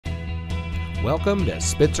Welcome to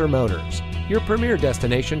Spitzer Motors, your premier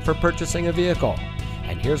destination for purchasing a vehicle.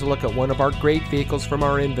 And here's a look at one of our great vehicles from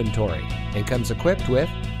our inventory. It comes equipped with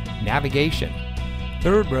navigation,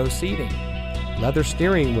 third row seating, leather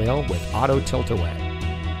steering wheel with auto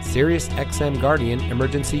tilt-away, Sirius XM Guardian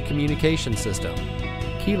emergency communication system,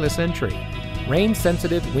 keyless entry,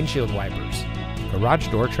 rain-sensitive windshield wipers, garage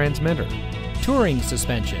door transmitter, touring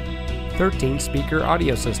suspension, 13-speaker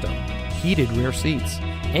audio system, heated rear seats,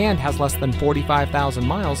 and has less than 45,000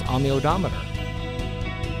 miles on the odometer.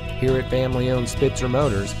 Here at family-owned Spitzer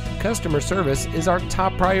Motors, customer service is our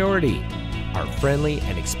top priority. Our friendly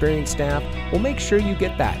and experienced staff will make sure you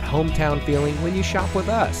get that hometown feeling when you shop with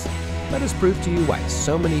us. Let us prove to you why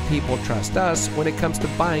so many people trust us when it comes to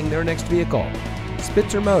buying their next vehicle.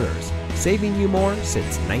 Spitzer Motors, saving you more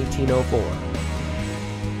since 1904.